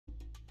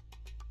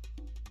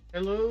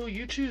Hello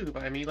YouTube,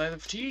 I'm Eli the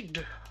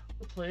Fatigued.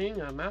 We're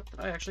playing a map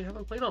that I actually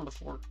haven't played on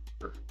before.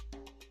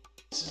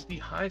 This is the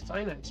High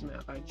Finance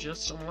map, I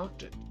just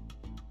unlocked it.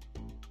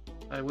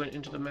 I went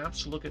into the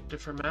maps to look at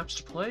different maps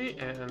to play,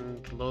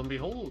 and lo and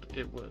behold,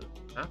 it was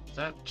a map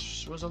that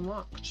was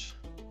unlocked.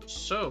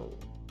 So,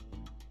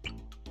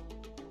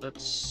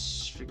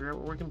 let's figure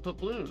out where we can put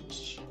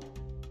balloons.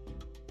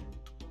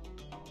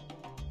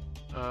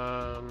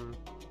 Oh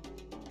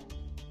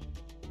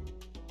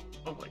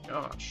my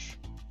gosh.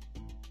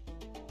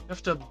 You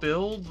have to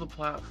build the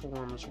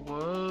platforms.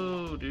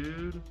 Whoa,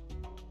 dude.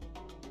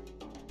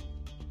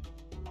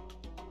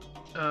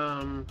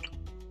 Yeah,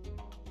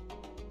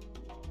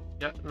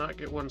 not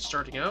get one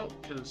starting out,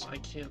 because I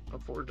can't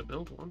afford to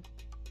build one.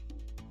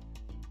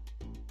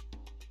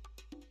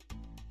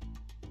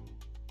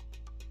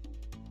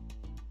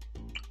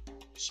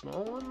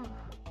 Small one?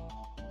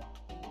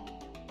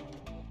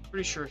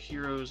 Pretty sure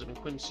Heroes and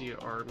Quincy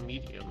are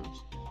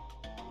mediums.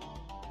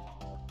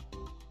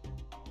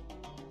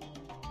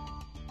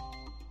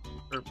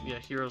 Or, yeah,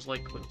 Heroes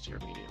like Quincy are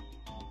medium.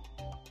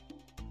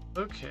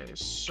 Okay,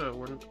 so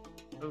we're...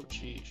 Oh,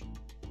 geez.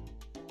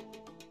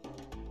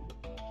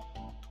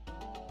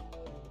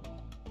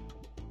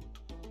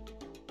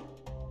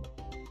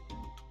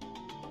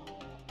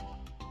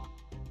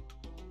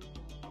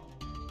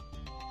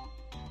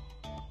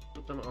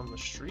 Put them on the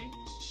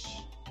streets.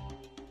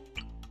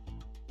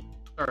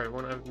 Alright,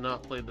 well, I've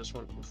not played this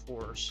one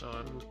before, so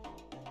I'm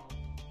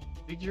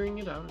figuring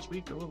it out as we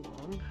go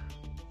along.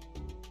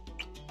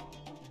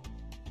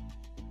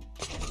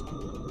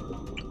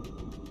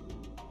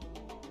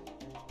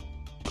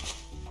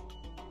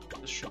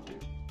 This should do.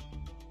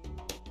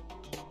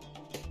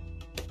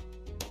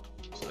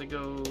 So they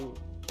go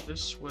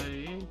this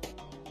way,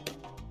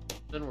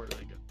 then where do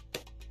they go?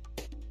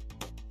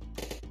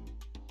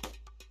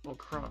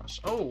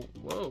 Across. Oh,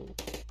 whoa.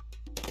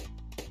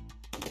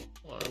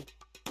 Hold on.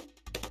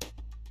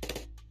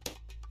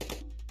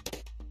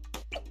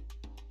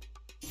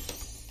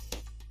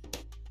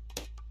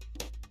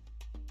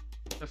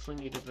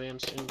 Definitely need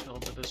advanced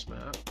intel for this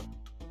map.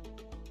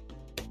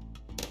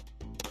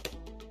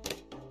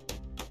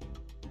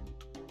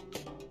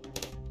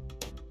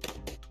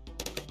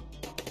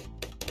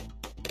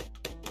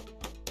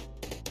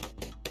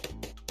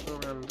 Go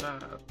around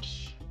that.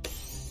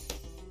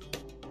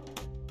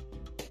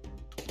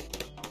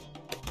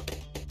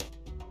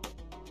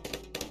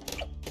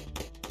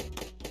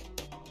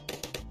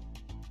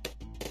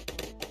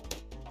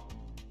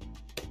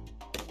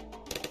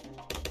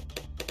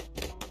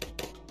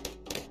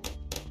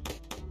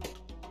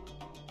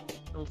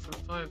 For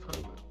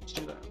 500. Let's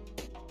do that.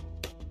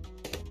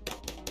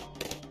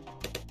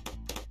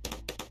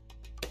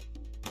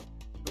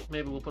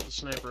 Maybe we'll put the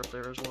sniper up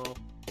there as well.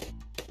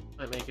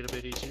 Might make it a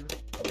bit easier.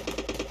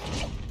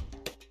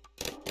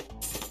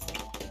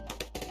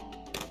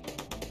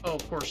 Oh,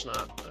 of course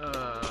not.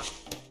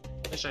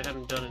 At least I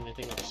hadn't done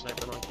anything with the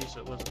sniper monkey,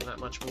 so it wasn't that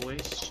much of a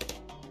waste.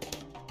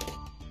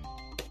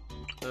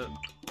 But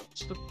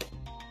what's the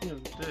point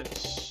of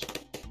this?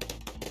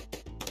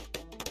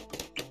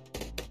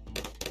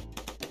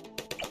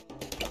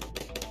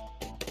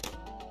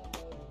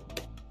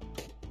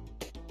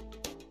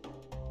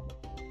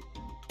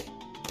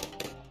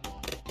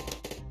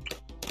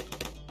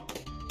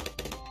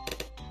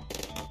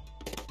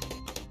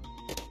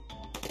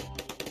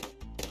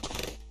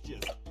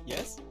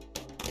 Yes?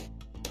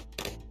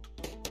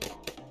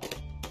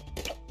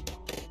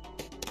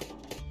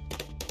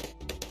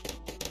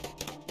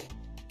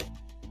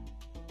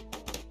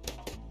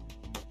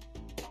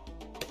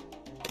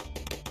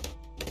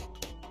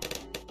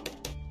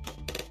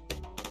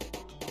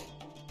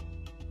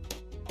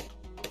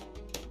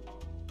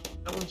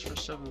 That one's for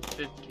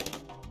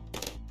 750.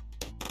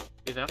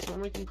 Okay, that's the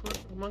one we can put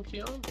a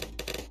monkey on?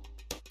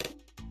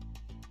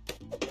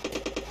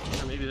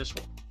 Or maybe this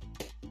one.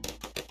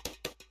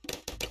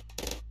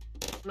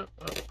 No,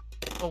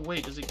 oh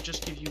wait, does it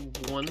just give you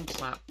one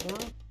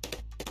platform?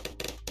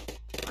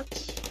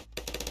 What?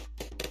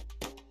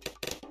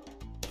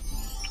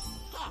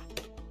 Ha!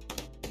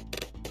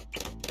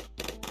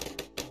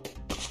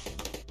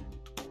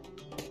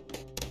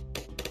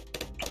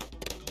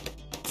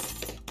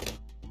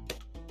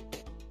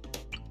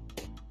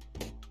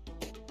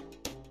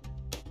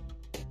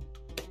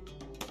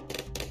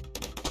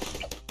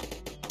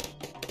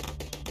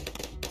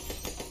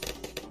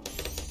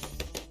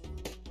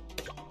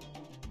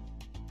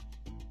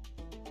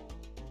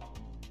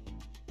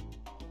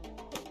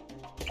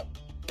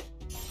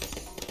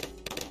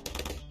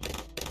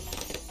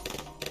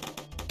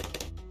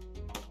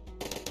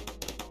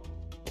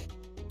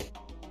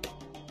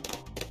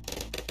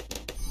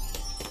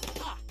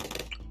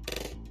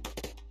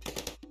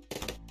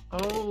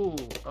 Oh,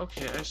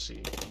 okay, I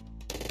see.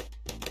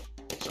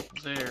 It's up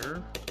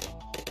there.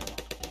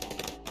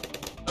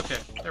 Okay,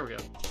 there we go.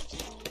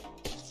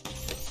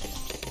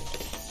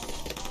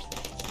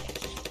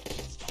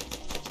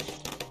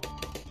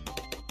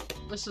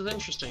 This is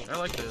interesting. I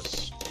like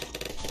this.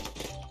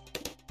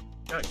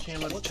 Got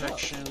camo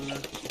detection.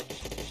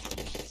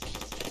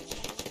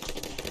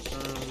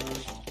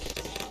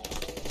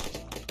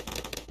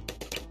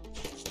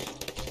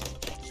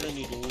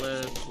 gonna need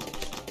lead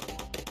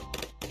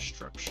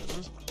destruction.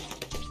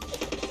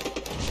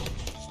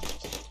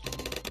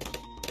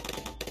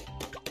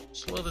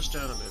 Slow this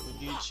down a bit.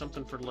 We need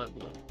something for lead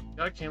balloon.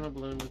 Got camo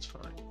balloon, that's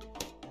fine.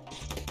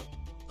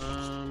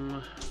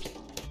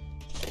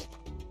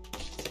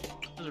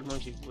 Lizard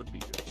monkey would be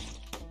good.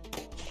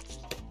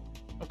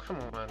 Oh, come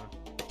on.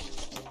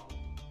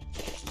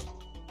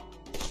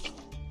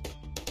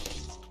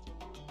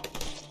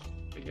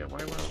 But yeah, why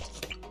won't?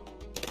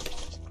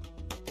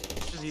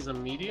 Because he's a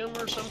medium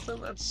or something?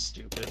 That's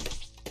stupid.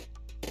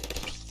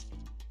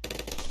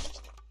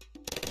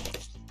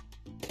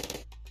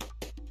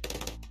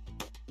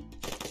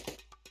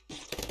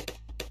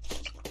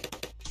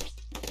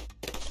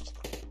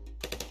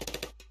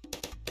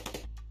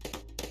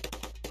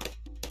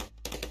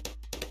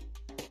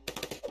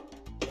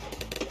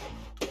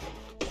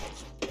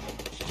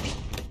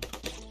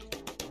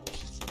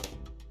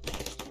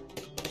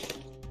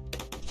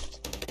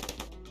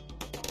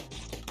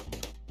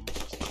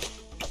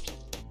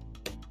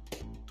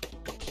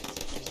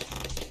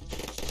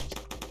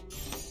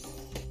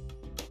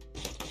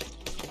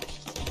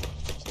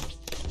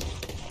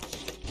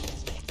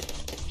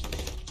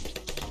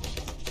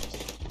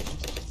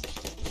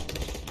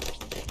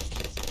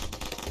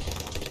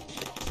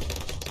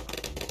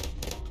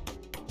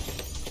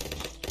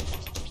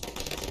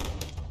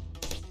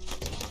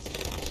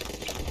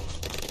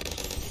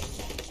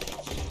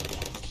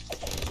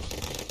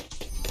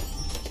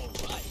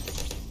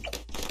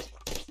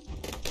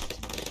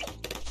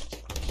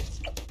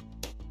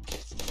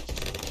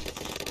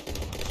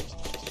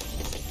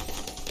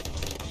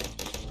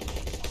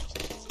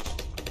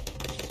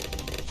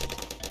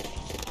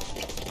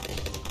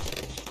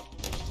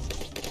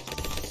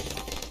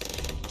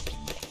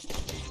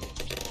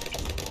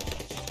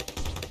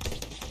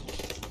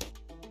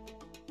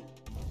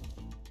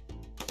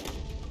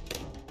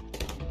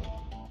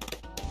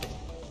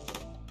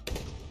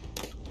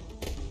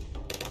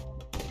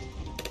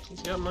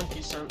 He's got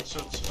monkey scent, so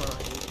it's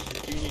fine.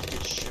 You do need to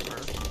get shimmer.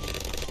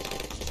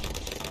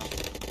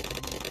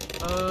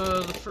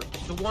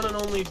 The one and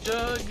only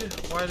Doug.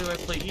 Why do I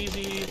play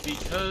easy?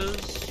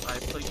 Because I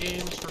play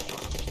games for fun.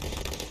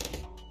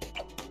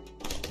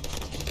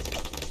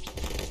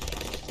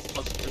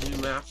 Plus, it's a new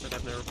map that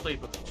I've never played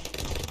before.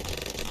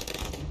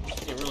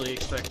 Can't really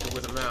expect to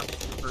win a map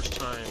for the first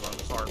time on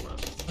hard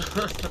mode.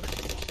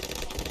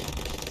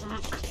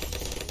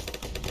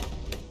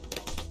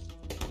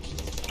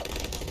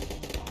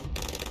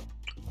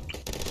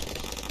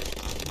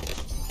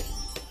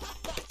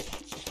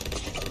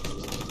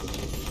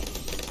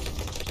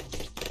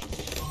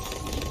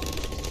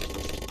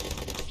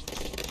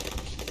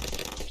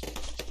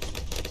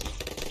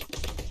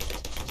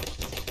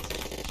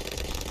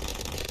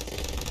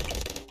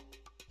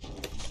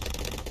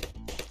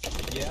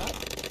 Yeah?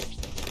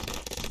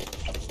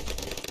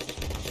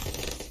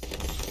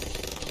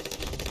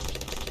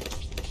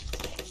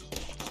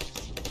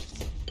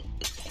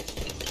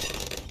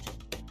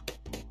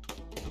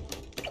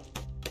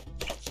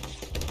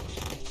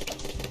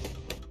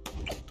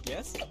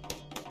 Yes?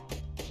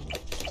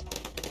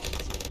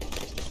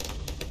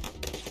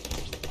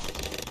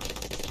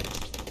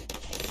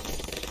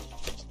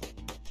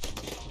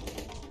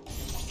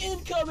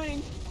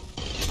 Incoming!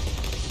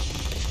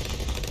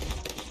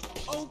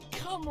 Oh,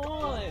 come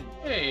on!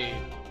 Hey,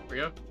 there we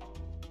go.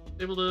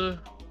 Able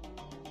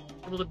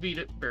to beat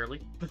it,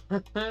 barely.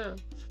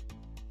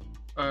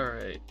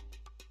 Alright.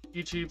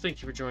 YouTube,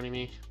 thank you for joining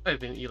me. I've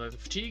been Eli the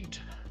Fatigued.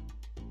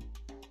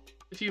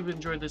 If you've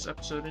enjoyed this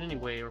episode in any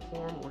way or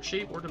form or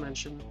shape or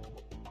dimension,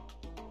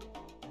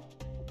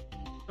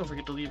 don't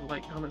forget to leave a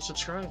like, comment,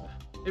 subscribe.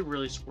 It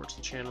really supports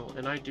the channel,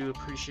 and I do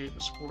appreciate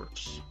the support.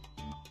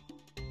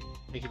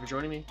 Thank you for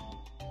joining me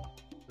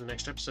in the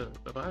next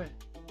episode. Bye-bye.